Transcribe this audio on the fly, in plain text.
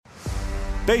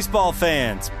Baseball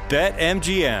fans,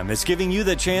 BetMGM is giving you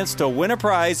the chance to win a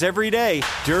prize every day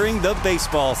during the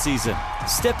baseball season.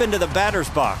 Step into the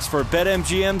batter's box for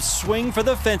BetMGM's Swing for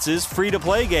the Fences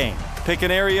free-to-play game. Pick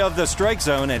an area of the strike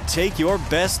zone and take your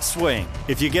best swing.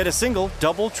 If you get a single,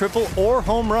 double, triple, or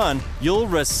home run, you'll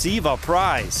receive a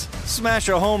prize. Smash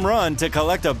a home run to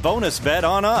collect a bonus bet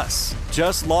on us.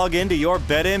 Just log into your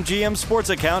BetMGM sports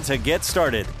account to get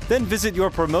started. Then visit your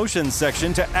promotions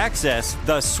section to access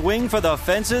the Swing for the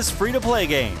Fences free-to-play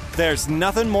game. There's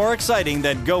nothing more exciting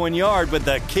than going yard with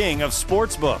the king of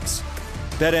sportsbooks.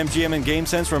 BetMGM and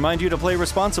GameSense remind you to play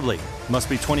responsibly. Must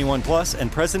be 21 plus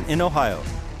and present in Ohio.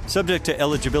 Subject to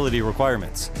eligibility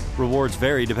requirements. Rewards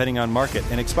vary depending on market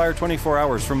and expire 24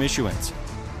 hours from issuance.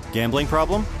 Gambling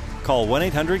problem? Call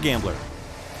 1-800-GAMBLER.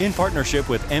 In partnership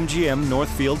with MGM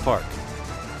Northfield Park.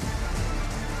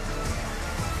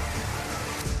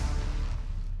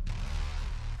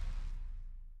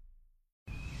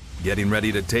 Getting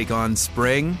ready to take on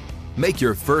spring? Make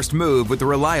your first move with the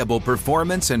reliable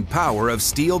performance and power of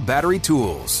Steel battery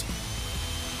tools.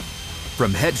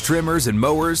 From hedge trimmers and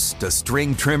mowers to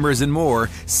string trimmers and more,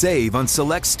 save on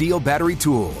select Steel battery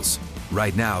tools.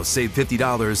 Right now, save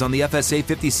 $50 on the FSA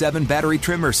 57 battery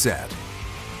trimmer set.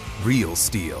 Real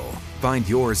Steel. Find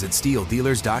yours at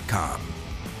SteelDealers.com.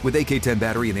 With AK-10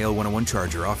 battery and AL101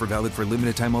 charger, offer valid for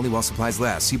limited time only while supplies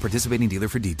last. See participating dealer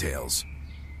for details.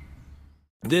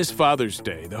 This Father's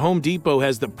Day, the Home Depot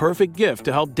has the perfect gift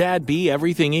to help Dad be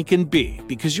everything he can be,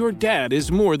 because your dad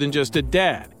is more than just a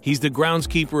dad. He's the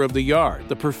groundskeeper of the yard,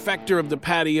 the perfecter of the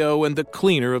patio, and the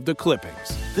cleaner of the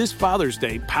clippings. This Father's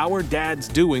Day, power Dad's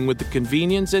doing with the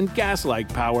convenience and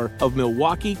gas-like power of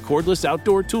Milwaukee cordless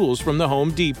outdoor tools from the Home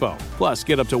Depot. Plus,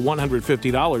 get up to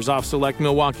 $150 off select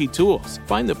Milwaukee tools.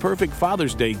 Find the perfect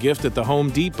Father's Day gift at the Home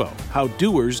Depot. How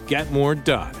doers get more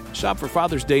done. Shop for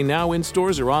Father's Day now in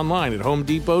stores or online at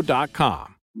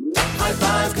HomeDepot.com. High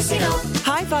Five Casino.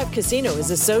 High Five Casino is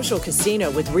a social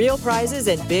casino with real prizes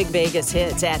and big Vegas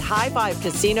hits at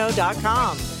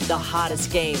HighFiveCasino.com. The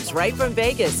hottest games right from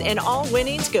Vegas, and all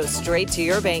winnings go straight to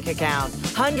your bank account.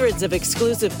 Hundreds of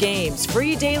exclusive games,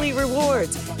 free daily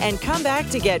rewards, and come back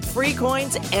to get free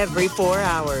coins every 4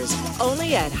 hours.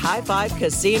 Only at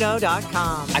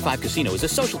HighFiveCasino.com. High Five Casino is a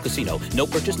social casino. No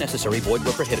purchase necessary. Void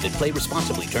where prohibited. Play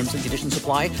responsibly. Terms and conditions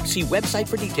apply. See website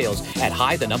for details at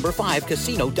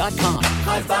high5casino.com.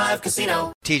 High Five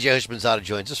Casino. TJ Hushmanzada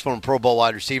joins us, former Pro Bowl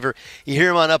wide receiver. You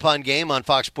hear him on Up on Game on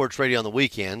Fox Sports Radio on the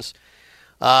weekends.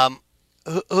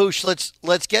 Hoosh,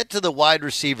 let's get to the wide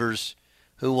receivers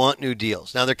who want new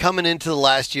deals. Now, they're coming into the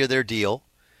last year of their deal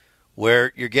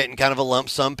where you're getting kind of a lump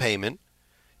sum payment.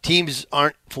 Teams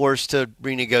aren't forced to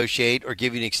renegotiate or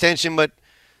give you an extension, but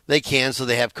they can, so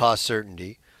they have cost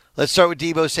certainty. Let's start with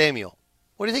Deebo Samuel.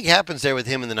 What do you think happens there with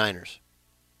him and the Niners?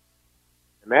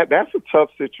 That's a tough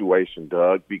situation,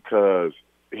 Doug, because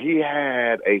he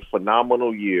had a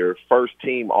phenomenal year, first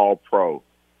team All-Pro.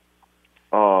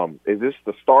 Is this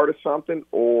the start of something,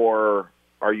 or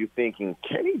are you thinking,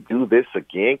 can he do this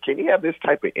again? Can he have this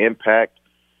type of impact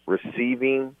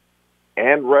receiving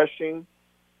and rushing?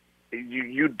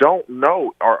 You don't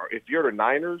know. Or if you're the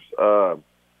Niners,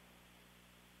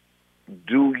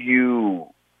 do you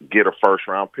get a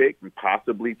first-round pick,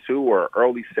 possibly two, or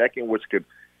early second, which could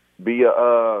be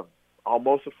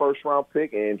almost a first-round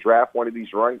pick, and draft one of these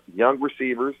young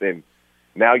receivers, and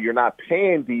now you're not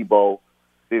paying Deebo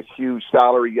this huge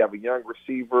salary. You have a young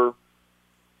receiver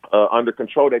under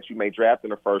control that you may draft in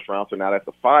the first round, so now that's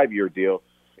a 5-year deal.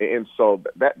 And so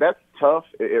that's tough.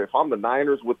 If I'm the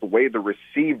Niners, with the way the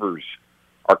receivers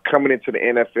are coming into the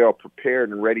NFL prepared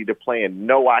and ready to play and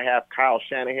know I have Kyle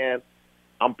Shanahan,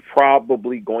 I'm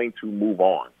probably going to move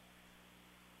on.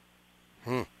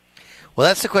 Well,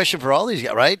 that's the question for all these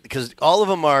guys, right? Because all of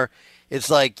them are – it's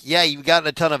like, yeah, you've gotten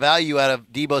a ton of value out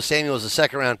of Deebo Samuel as a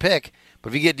second-round pick, but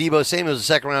if you get Deebo Samuel as a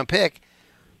second-round pick,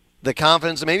 the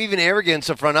confidence, maybe even arrogance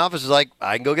of front office is like,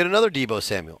 I can go get another Deebo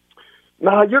Samuel.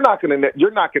 No, you're not going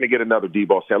to get another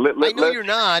Deebo Samuel. I know you're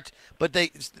not, but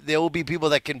there will be people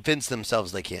that convince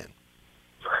themselves they can.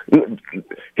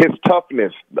 His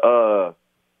toughness,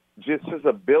 just his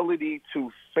ability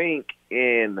to think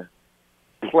and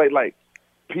play. Like,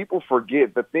 people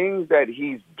forget the things that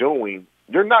he's doing.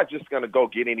 You're not just going to go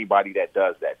get anybody that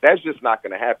does that. That's just not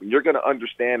going to happen. You're going to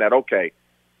understand that, okay,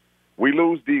 we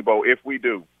lose Deebo. If we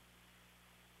do,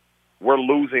 we're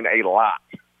losing a lot.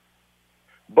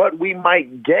 But we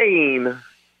might gain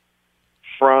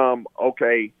from,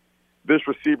 okay, this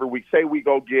receiver. We say we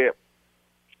go get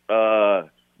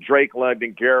Drake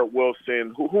London, Garrett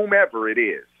Wilson, whomever it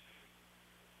is.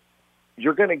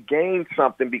 you're going to gain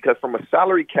something because from a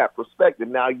salary cap perspective,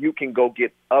 now you can go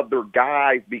get other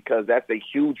guys because that's a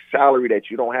huge salary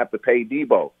that you don't have to pay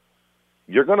Debo.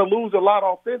 You're going to lose a lot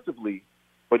offensively,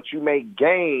 but you may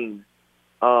gain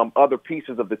other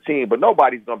pieces of the team. But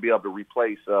nobody's going to be able to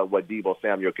replace what Debo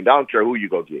Samuel can do. I don't care who you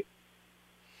go get.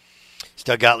 It's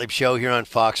Doug Gottlieb Show here on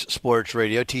Fox Sports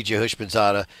Radio. TJ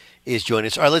Houshmandzadeh is joining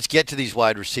us. All right, let's get to these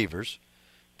wide receivers.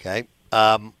 Okay.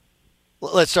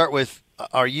 Let's start with,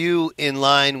 are you in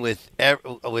line with I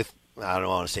don't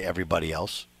want to say everybody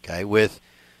else, okay, with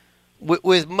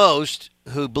most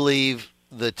who believe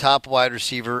the top wide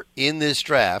receiver in this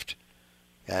draft,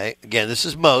 okay, again, this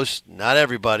is most, not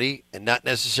everybody, and not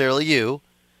necessarily you,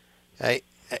 okay,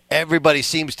 everybody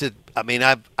seems to, I mean,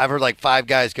 I've heard like 5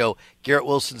 guys go, Garrett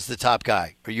Wilson's the top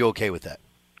guy. Are you okay with that?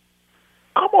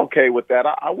 I'm okay with that.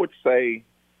 I would say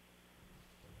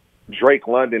Drake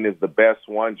London is the best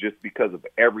one just because of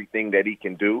everything that he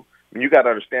can do. I mean, you got to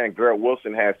understand, Garrett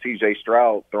Wilson has C.J.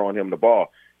 Stroud throwing him the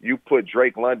ball. You put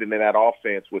Drake London in that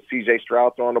offense with C.J.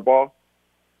 Stroud throwing the ball,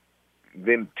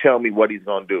 then tell me what he's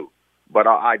going to do. But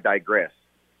I digress.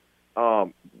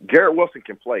 Garrett Wilson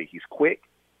can play. He's quick.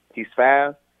 He's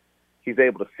fast. He's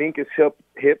able to sink his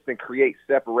hips and create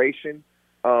separation.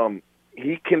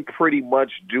 He can pretty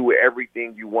much do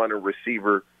everything you want a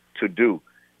receiver to do.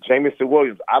 Jameson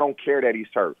Williams, I don't care that he's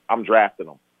hurt. I'm drafting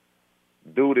him.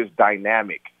 Dude is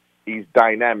dynamic. He's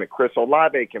dynamic. Chris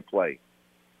Olave can play.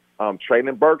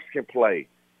 Traylon Burks can play.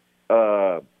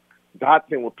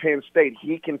 Dotson with Penn State,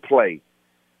 he can play.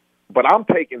 But I'm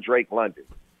taking Drake London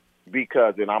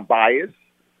because, and I'm biased,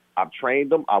 I've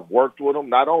trained him, I've worked with him.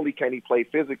 Not only can he play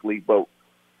physically, but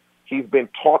he's been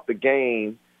taught the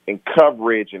game and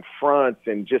coverage and fronts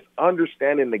and just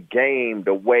understanding the game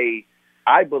the way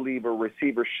I believe a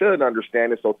receiver should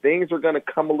understand it. So things are going to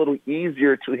come a little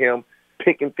easier to him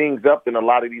picking things up than a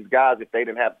lot of these guys if they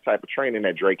didn't have the type of training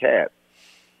that Drake had.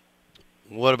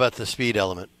 What about the speed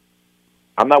element?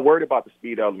 I'm not worried about the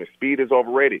speed element. Speed is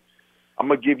overrated. I'm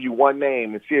going to give you one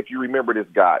name and see if you remember this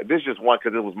guy. This is just one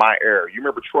because it was my era. You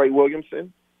remember Troy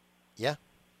Williamson? Yeah.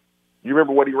 You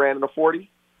remember what he ran in the 40?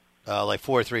 Like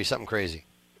 4.3, something crazy.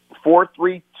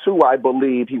 4.32, I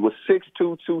believe. He was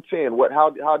 6'2", 210.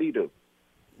 How'd he do?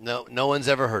 No one's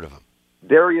ever heard of him.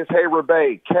 Darius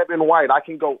Hayre-Bay, Kevin White. I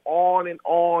can go on and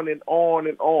on and on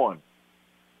and on.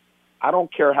 I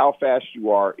don't care how fast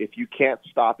you are if you can't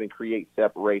stop and create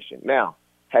separation. Now,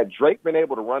 had Drake been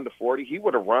able to run the 40, he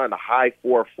would have run a high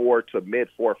 4.4 to mid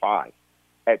 4.5.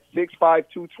 At 6'5",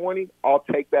 220, I'll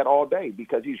take that all day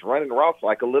because he's running routes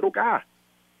like a little guy.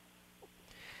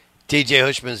 TJ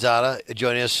Houshmandzadeh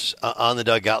joining us on the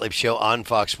Doug Gottlieb Show on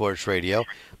Fox Sports Radio.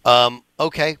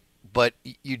 Okay, but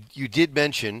you did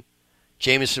mention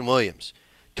Jameson Williams.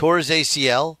 Tore his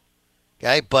ACL,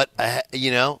 okay, but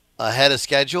ahead of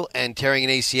schedule, and tearing an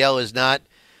ACL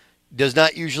does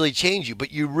not usually change you,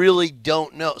 but you really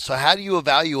don't know. So how do you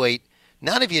evaluate,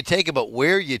 not if you take him, but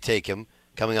where you take him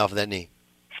coming off of that knee?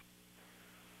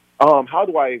 How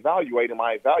do I evaluate him?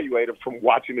 I evaluate him from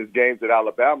watching his games at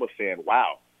Alabama saying,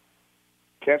 wow,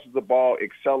 catches the ball,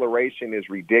 acceleration is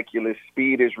ridiculous,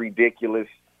 speed is ridiculous.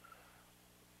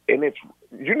 And it's,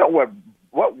 you know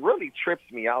what really trips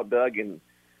me out, Doug, and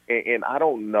I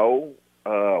don't know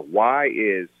why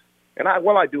is,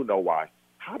 I do know why.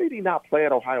 How did he not play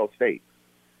at Ohio State?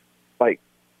 Like,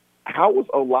 how was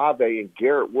Olave and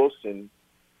Garrett Wilson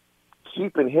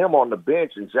keeping him on the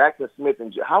bench and Jackson Smith?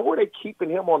 How were they keeping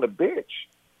him on the bench?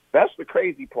 That's the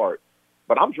crazy part.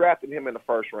 But I'm drafting him in the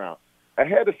first round.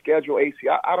 Ahead of schedule, AC,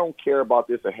 I don't care about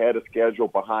this ahead of schedule,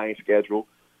 behind schedule.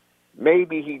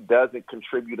 Maybe he doesn't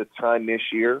contribute a ton this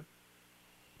year.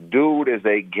 Dude is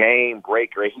a game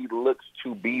breaker. He looks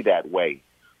to be that way.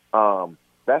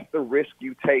 That's the risk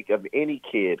you take of any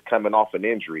kid coming off an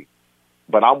injury.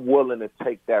 But I'm willing to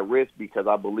take that risk because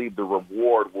I believe the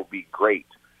reward will be great.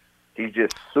 He's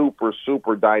just super,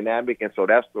 super dynamic, and so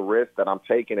that's the risk that I'm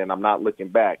taking, and I'm not looking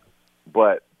back.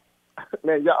 But,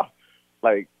 man, y'all,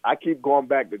 like, I keep going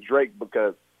back to Drake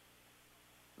because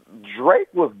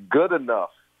Drake was good enough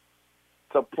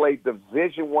to play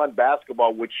Division I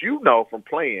basketball, which you know from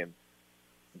playing.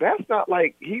 That's not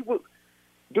like he was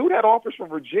 – dude had offers from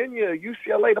Virginia,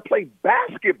 UCLA to play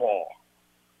basketball.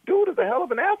 Dude is a hell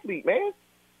of an athlete, man.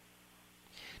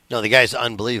 No, the guy's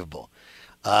unbelievable.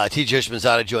 TJ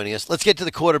Houshmandzadeh joining us. Let's get to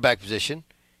the quarterback position.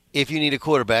 If you need a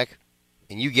quarterback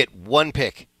and you get one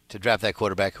pick to draft that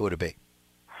quarterback, who would it be?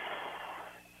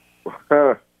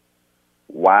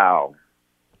 Wow.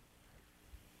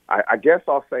 I guess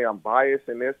I'll say I'm biased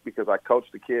in this because I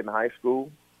coached a kid in high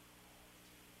school.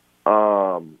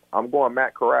 I'm going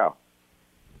Matt Corral.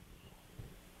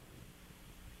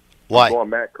 Why? I'm going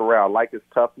Matt Corral. I like his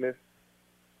toughness,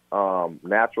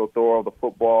 natural throw of the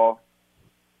football,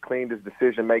 cleaned his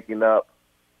decision-making up,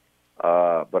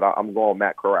 but I'm going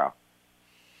Matt Corral.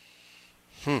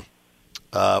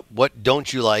 What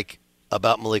don't you like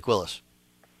about Malik Willis?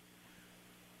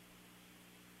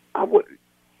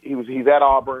 He's at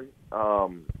Auburn.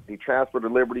 He transferred to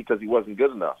Liberty because he wasn't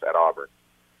good enough at Auburn.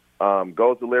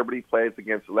 Goes to Liberty, plays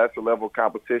against lesser level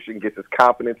competition, gets his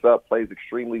confidence up, plays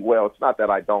extremely well. It's not that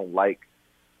I don't like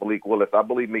Malik Willis. I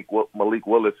believe Malik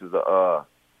Willis is a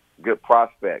good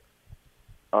prospect.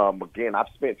 Again, I've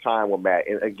spent time with Matt,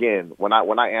 and again, when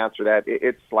I answer that,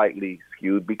 it's slightly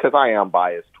skewed because I am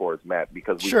biased towards Matt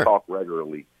because we talk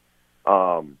regularly.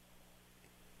 But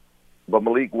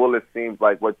Malik Willis seems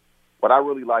like what I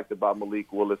really liked about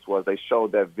Malik Willis was they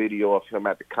showed that video of him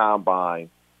at the Combine.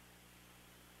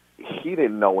 He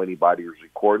didn't know anybody was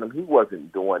recording him. He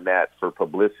wasn't doing that for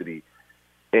publicity.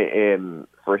 And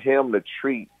for him to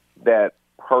treat that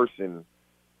person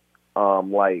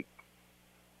like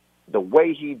the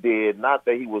way he did, not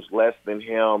that he was less than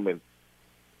him, and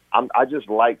I just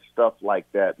like stuff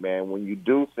like that, man. When you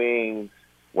do things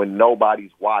when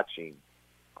nobody's watching,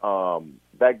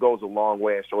 that goes a long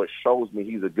way, and so it shows me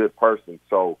he's a good person.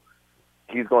 So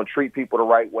he's going to treat people the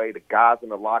right way. The guys in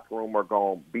the locker room are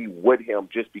going to be with him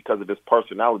just because of his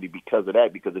personality, because of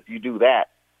that. Because if you do that,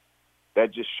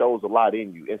 that just shows a lot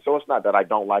in you. And so it's not that I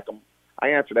don't like him.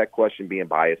 I answer that question being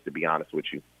biased, to be honest with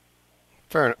you.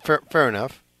 Fair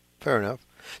enough. Fair enough.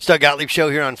 It's Doug Gottlieb Show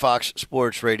here on Fox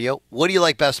Sports Radio. What do you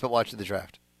like best about watching the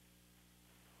draft?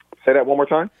 Say that one more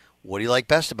time. What do you like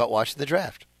best about watching the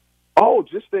draft? Oh,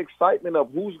 just the excitement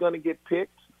of who's going to get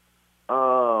picked,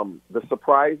 the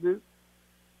surprises,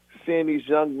 seeing these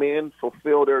young men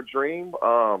fulfill their dream.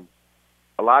 A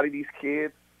lot of these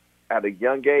kids at a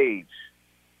young age,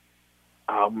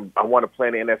 I want to play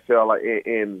in the NFL,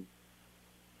 and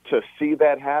to see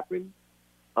that happen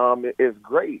is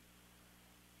great.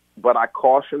 But I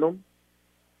caution them.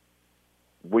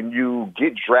 When you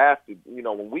get drafted,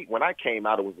 when I came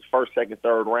out, it was the first, second,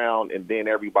 third round, and then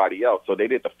everybody else. So they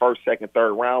did the first, second,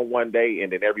 third round one day,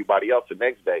 and then everybody else the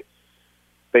next day.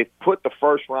 They put the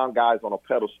first-round guys on a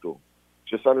pedestal.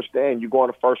 Just understand, you go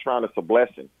in the first round, it's a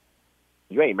blessing.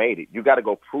 You ain't made it. You got to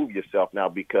go prove yourself now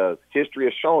because history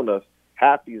has shown us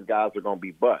half these guys are going to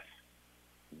be busts.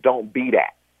 Don't be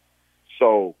that.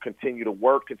 So continue to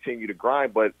work, continue to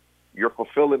grind, but you're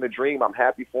fulfilling the dream. I'm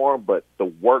happy for them, but the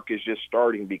work is just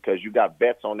starting because you got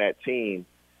vets on that team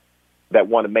that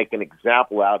want to make an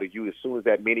example out of you as soon as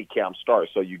that mini camp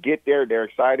starts. So you get there, they're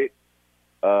excited.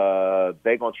 They're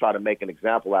going to try to make an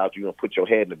example out of you and put your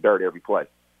head in the dirt every play.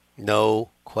 No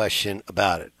question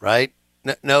about it, right?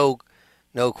 No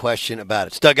question about it.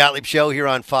 It's Doug Gottlieb Show here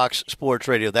on Fox Sports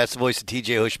Radio. That's the voice of TJ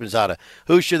Houshmandzadeh.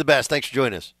 Hoosh, you're the best. Thanks for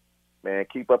joining us. Man,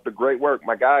 keep up the great work,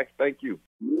 my guy. Thank you.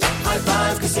 High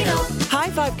Five Casino.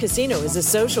 High Five Casino is a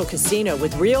social casino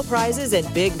with real prizes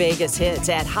and big Vegas hits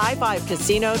at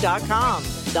highfivecasino.com.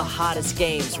 The hottest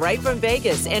games right from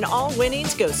Vegas, and all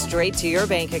winnings go straight to your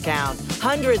bank account.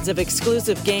 Hundreds of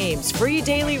exclusive games, free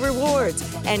daily rewards,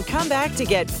 and come back to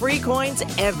get free coins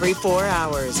every 4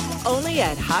 hours. Only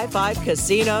at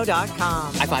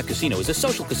highfivecasino.com. High Five Casino is a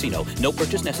social casino. No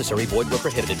purchase necessary. Void where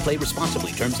prohibited. Play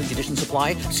responsibly. Terms and conditions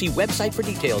apply. See website for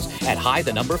details at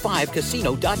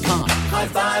high5casino.com. High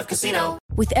Five Casino.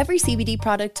 With every CBD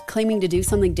product claiming to do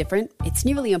something different, it's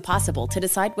nearly impossible to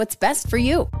decide what's best for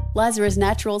you. Lazarus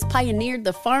Naturals pioneered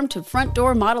the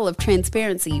farm-to-front-door model of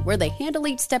transparency, where they handle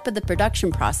each step of the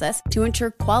production process to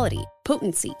ensure quality,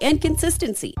 potency, and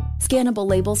consistency. Scannable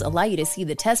labels allow you to see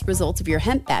the test results of your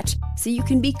hemp batch, so you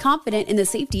can be confident in the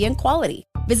safety and quality.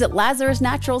 Visit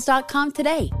LazarusNaturals.com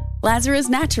today. Lazarus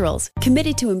Naturals,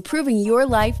 committed to improving your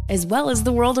life as well as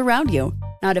the world around you.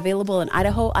 Not available in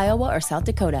Idaho, Iowa, or South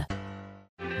Dakota.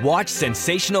 Watch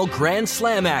sensational Grand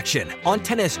Slam action on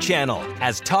Tennis Channel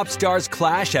as top stars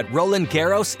clash at Roland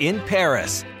Garros in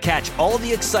Paris. Catch all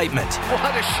the excitement.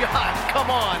 What a shot. Come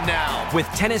on now. With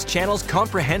Tennis Channel's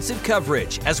comprehensive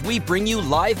coverage as we bring you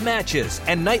live matches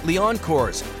and nightly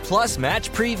encores, plus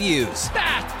match previews.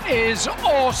 That is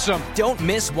awesome. Don't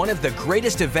miss one of the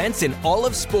greatest events in all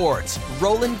of sports,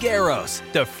 Roland Garros,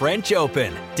 the French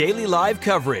Open. Daily live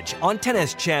coverage on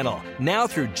Tennis Channel, now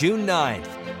through June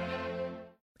 9th.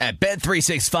 At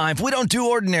Bet365, we don't do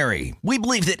ordinary. We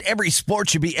believe that every sport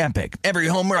should be epic. Every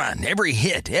home run, every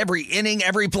hit, every inning,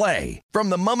 every play. From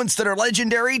the moments that are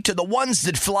legendary to the ones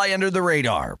that fly under the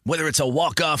radar. Whether it's a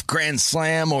walk-off grand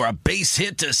slam or a base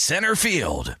hit to center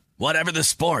field. Whatever the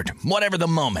sport, whatever the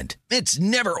moment, it's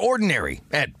never ordinary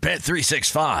at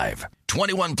Bet365.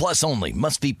 21 plus only.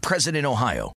 Must be present in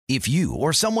Ohio. If you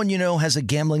or someone you know has a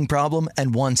gambling problem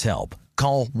and wants help,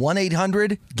 call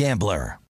 1-800-GAMBLER.